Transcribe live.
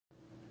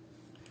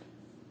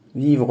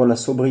Vivre la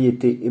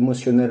sobriété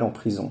émotionnelle en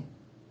prison.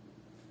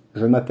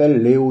 Je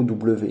m'appelle Léo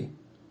W.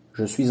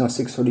 Je suis un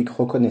sexaholic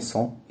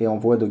reconnaissant et en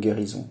voie de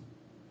guérison.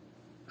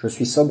 Je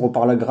suis sobre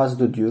par la grâce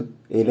de Dieu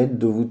et l'aide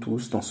de vous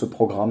tous dans ce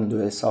programme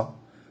de SA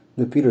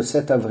depuis le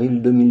 7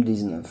 avril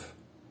 2019.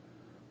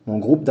 Mon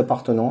groupe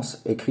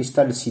d'appartenance est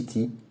Crystal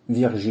City,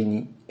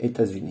 Virginie,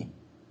 États-Unis.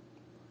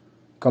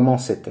 Comment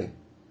c'était ?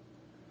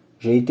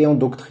 J'ai été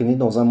endoctriné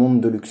dans un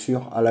monde de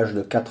luxure à l'âge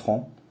de 4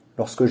 ans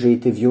lorsque j'ai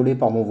été violé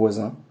par mon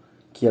voisin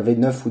qui avait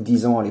 9 ou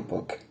 10 ans à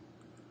l'époque.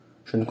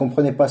 Je ne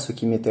comprenais pas ce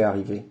qui m'était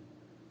arrivé,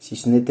 si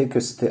ce n'était que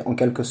c'était en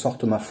quelque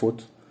sorte ma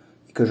faute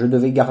et que je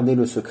devais garder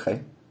le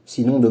secret,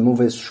 sinon de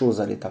mauvaises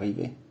choses allaient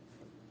arriver.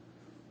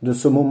 De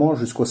ce moment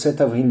jusqu'au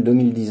 7 avril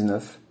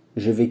 2019,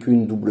 j'ai vécu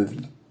une double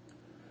vie.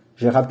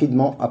 J'ai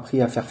rapidement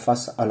appris à faire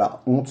face à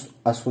la honte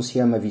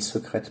associée à ma vie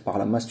secrète par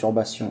la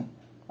masturbation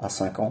à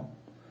 5 ans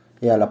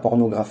et à la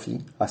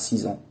pornographie à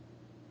 6 ans.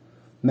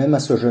 Même à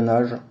ce jeune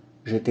âge,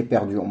 j'étais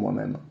perdu en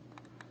moi-même.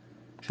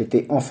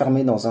 J'étais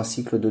enfermé dans un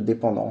cycle de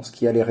dépendance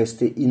qui allait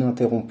rester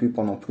ininterrompu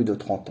pendant plus de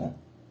 30 ans.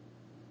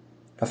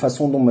 La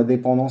façon dont ma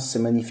dépendance s'est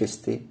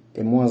manifestée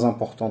est moins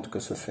importante que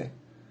ce fait.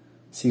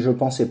 Si je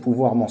pensais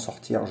pouvoir m'en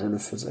sortir, je le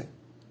faisais.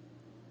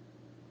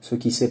 Ce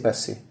qui s'est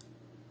passé.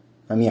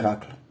 Un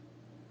miracle.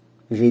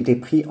 J'ai été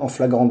pris en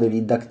flagrant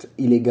délit d'acte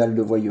illégal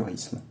de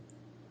voyeurisme.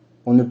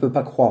 On ne peut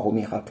pas croire au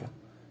miracle,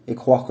 et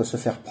croire que se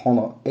faire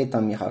prendre est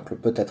un miracle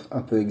peut être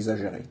un peu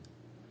exagéré.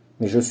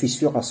 Mais je suis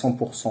sûr à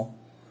 100%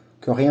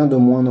 que rien de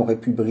moins n'aurait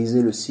pu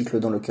briser le cycle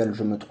dans lequel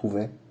je me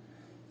trouvais,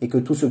 et que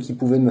tout ce qui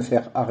pouvait me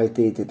faire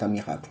arrêter était un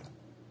miracle.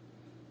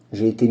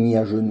 J'ai été mis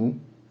à genoux,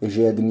 et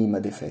j'ai admis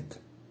ma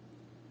défaite.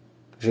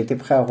 J'étais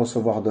prêt à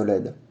recevoir de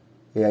l'aide,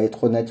 et à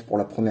être honnête pour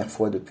la première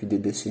fois depuis des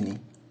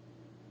décennies.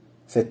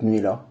 Cette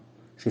nuit-là,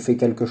 j'ai fait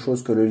quelque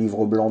chose que le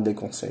livre blanc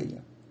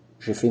déconseille.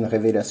 J'ai fait une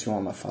révélation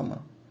à ma femme.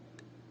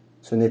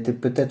 Ce n'était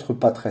peut-être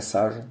pas très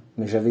sage,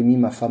 mais j'avais mis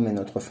ma femme et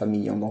notre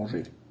famille en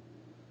danger.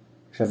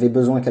 J'avais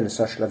besoin qu'elle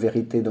sache la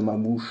vérité de ma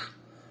bouche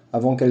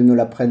avant qu'elle ne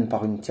la prenne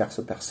par une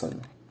tierce personne.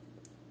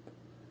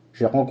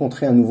 J'ai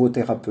rencontré un nouveau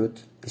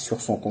thérapeute et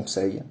sur son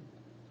conseil,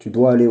 « Tu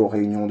dois aller aux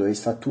réunions de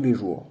SA tous les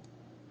jours ».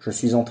 Je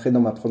suis entré dans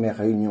ma première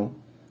réunion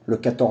le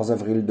 14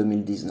 avril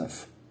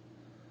 2019.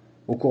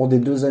 Au cours des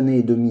 2 années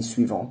et demie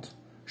suivantes,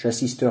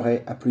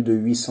 j'assisterai à plus de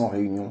 800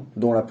 réunions,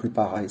 dont la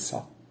plupart à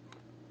SA.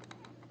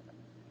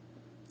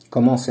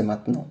 Comment c'est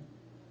maintenant ?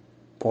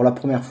 Pour la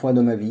première fois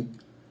de ma vie,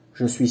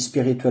 je suis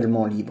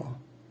spirituellement libre.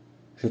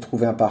 J'ai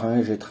trouvé un parrain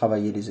et j'ai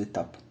travaillé les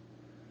étapes.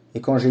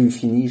 Et quand j'ai eu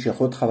fini, j'ai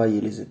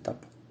retravaillé les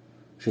étapes.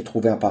 J'ai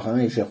trouvé un parrain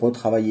et j'ai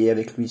retravaillé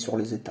avec lui sur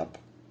les étapes.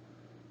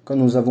 Quand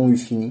nous avons eu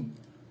fini,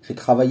 j'ai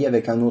travaillé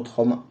avec un autre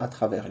homme à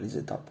travers les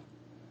étapes.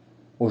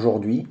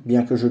 Aujourd'hui,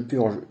 bien que je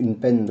purge une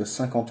peine de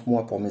 50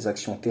 mois pour mes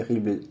actions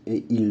terribles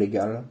et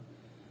illégales,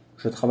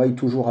 je travaille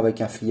toujours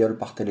avec un filleul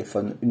par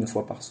téléphone 1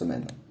 fois par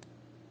semaine.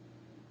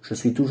 Je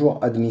suis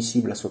toujours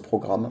admissible à ce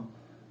programme,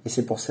 et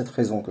c'est pour cette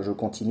raison que je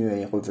continue à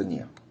y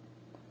revenir.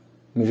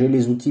 Mais j'ai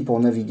les outils pour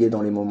naviguer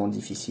dans les moments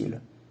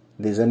difficiles,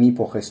 des amis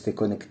pour rester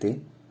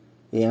connecté,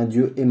 et un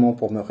Dieu aimant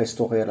pour me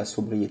restaurer à la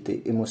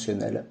sobriété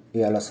émotionnelle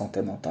et à la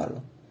santé mentale.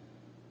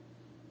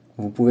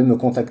 Vous pouvez me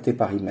contacter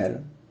par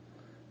email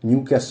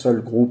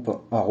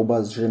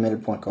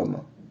newcastlegroup@gmail.com.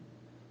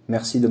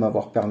 Merci de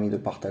m'avoir permis de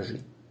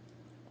partager.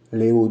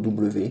 Léo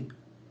W,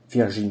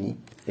 Virginie,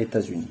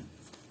 États-Unis.